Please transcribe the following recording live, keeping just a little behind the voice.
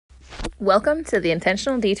Welcome to the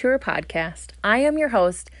Intentional Detour podcast. I am your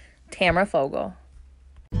host, Tamara Fogel.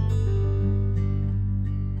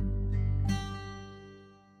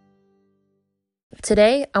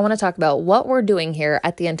 Today, I want to talk about what we're doing here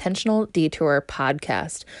at the Intentional Detour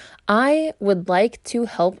podcast. I would like to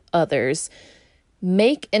help others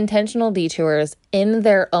make intentional detours in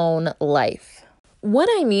their own life. What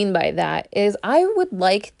I mean by that is I would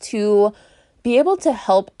like to be able to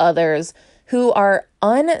help others who are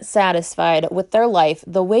unsatisfied with their life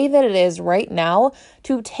the way that it is right now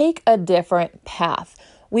to take a different path.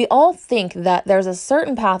 We all think that there's a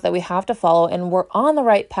certain path that we have to follow and we're on the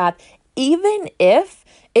right path, even if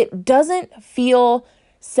it doesn't feel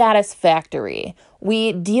satisfactory.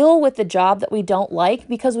 We deal with the job that we don't like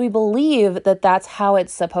because we believe that that's how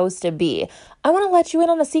it's supposed to be. I want to let you in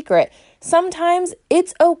on a secret. Sometimes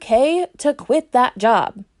it's okay to quit that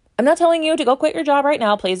job. I'm not telling you to go quit your job right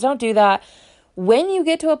now. Please don't do that. When you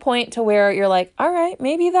get to a point to where you're like, all right,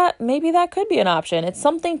 maybe that could be an option. It's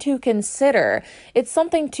something to consider. It's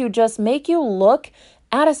something to just make you look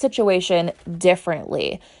at a situation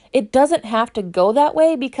differently. It doesn't have to go that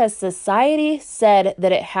way because society said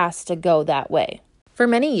that it has to go that way. For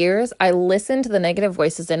many years, I listened to the negative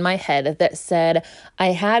voices in my head that said I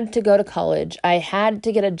had to go to college, I had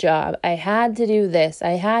to get a job, I had to do this,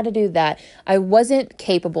 I had to do that. I wasn't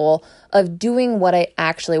capable of doing what I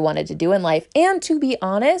actually wanted to do in life. And to be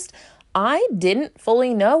honest, I didn't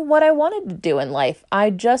fully know what I wanted to do in life. I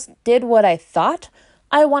just did what I thought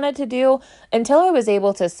I wanted to do until I was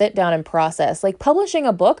able to sit down and process. Like publishing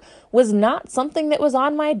a book was not something that was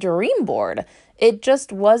on my dream board. It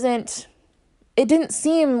just wasn't. It didn't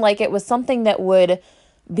seem like it was something that would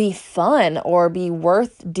be fun or be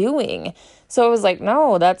worth doing. So I was like,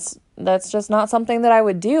 no, that's just not something that I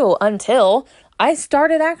would do until I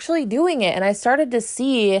started actually doing it. And I started to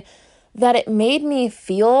see that it made me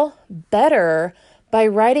feel better by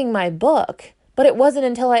writing my book. But it wasn't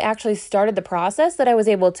until I actually started the process that I was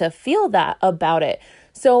able to feel that about it.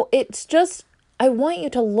 So it's just, I want you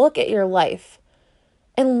to look at your life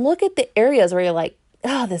and look at the areas where you're like,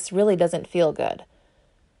 oh, this really doesn't feel good.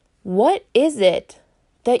 What is it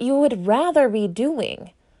that you would rather be doing?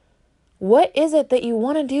 What is it that you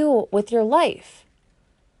want to do with your life?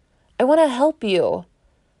 I want to help you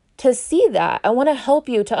to see that. I want to help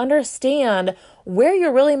you to understand where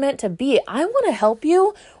you're really meant to be. I want to help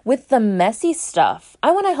you with the messy stuff. I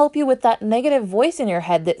want to help you with that negative voice in your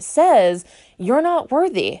head that says you're not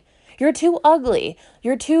worthy. You're too ugly,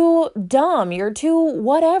 you're too dumb, you're too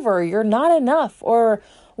whatever, you're not enough, or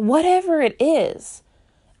whatever it is.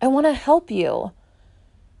 I want to help you.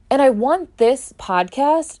 And I want this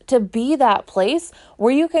podcast to be that place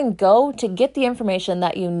where you can go to get the information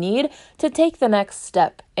that you need to take the next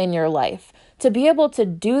step in your life, to be able to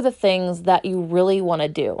do the things that you really want to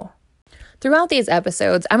do. Throughout these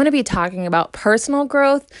episodes, I'm going to be talking about personal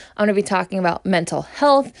growth. I'm going to be talking about mental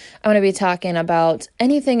health. I'm going to be talking about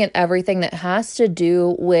anything and everything that has to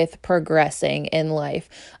do with progressing in life.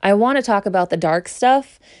 I want to talk about the dark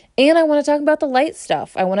stuff and I want to talk about the light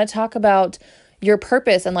stuff. I want to talk about your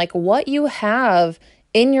purpose and like what you have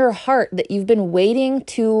in your heart that you've been waiting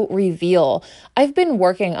to reveal. I've been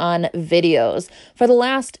working on videos for the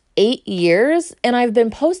last 8 years and I've been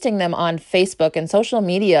posting them on Facebook and social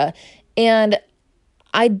media. And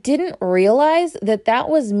I didn't realize that that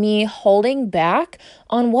was me holding back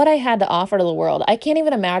on what I had to offer to the world. I can't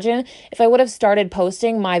even imagine if I would have started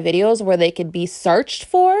posting my videos where they could be searched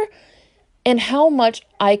for and how much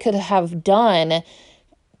I could have done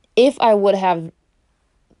if I would have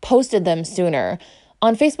posted them sooner.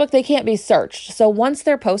 On Facebook, they can't be searched. So once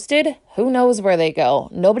they're posted, who knows where they go?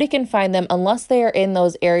 Nobody can find them unless they are in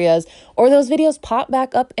those areas or those videos pop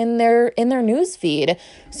back up in their news feed.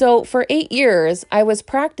 So for 8 years, I was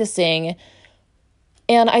practicing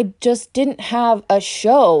and I just didn't have a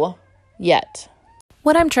show yet.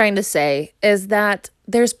 What I'm trying to say is that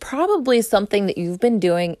there's probably something that you've been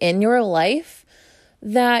doing in your life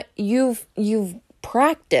that you've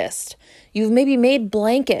practiced. You've maybe made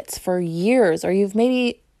blankets for years, or you've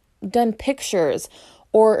maybe done pictures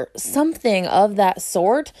or something of that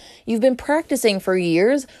sort. You've been practicing for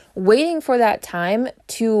years, waiting for that time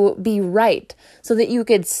to be right so that you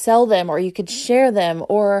could sell them or you could share them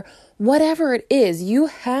or whatever it is. You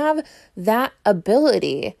have that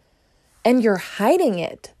ability and you're hiding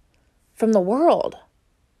it from the world.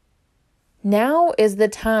 Now is the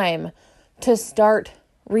time to start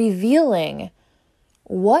revealing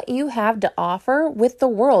what you have to offer with the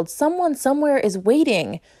world. Someone somewhere is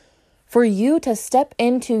waiting for you to step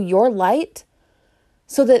into your light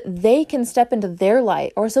so that they can step into their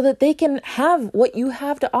light or so that they can have what you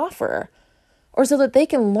have to offer. or so that they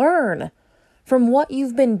can learn from what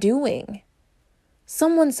you've been doing.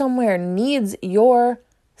 Someone somewhere needs your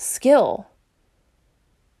skill.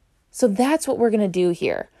 So that's what we're going to do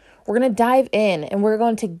here. We're going to dive in and we're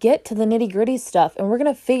going to get to the nitty-gritty stuff, and we're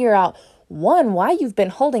going to figure out, one, why you've been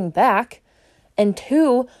holding back, and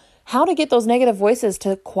two, how to get those negative voices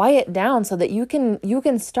to quiet down so that you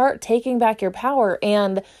can start taking back your power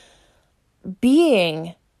and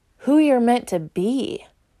being who you're meant to be.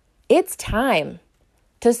 It's time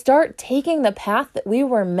to start taking the path that we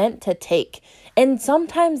were meant to take. And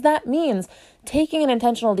sometimes that means taking an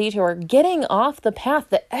intentional detour, getting off the path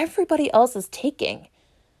that everybody else is taking.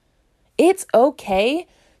 It's okay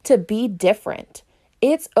to be different.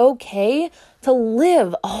 It's okay to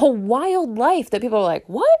live a wild life that people are like,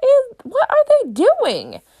 what are they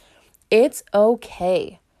doing? It's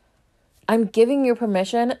okay. I'm giving you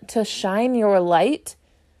permission to shine your light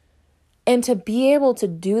and to be able to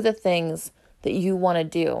do the things that you want to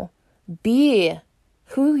do. Be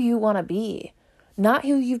who you want to be, not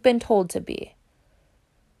who you've been told to be.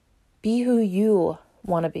 Be who you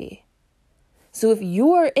want to be. So if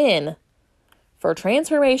you are in for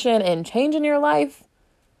transformation and change in your life,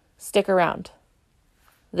 stick around.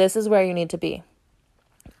 This is where you need to be.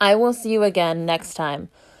 I will see you again next time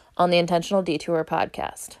on the Intentional Detour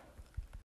podcast.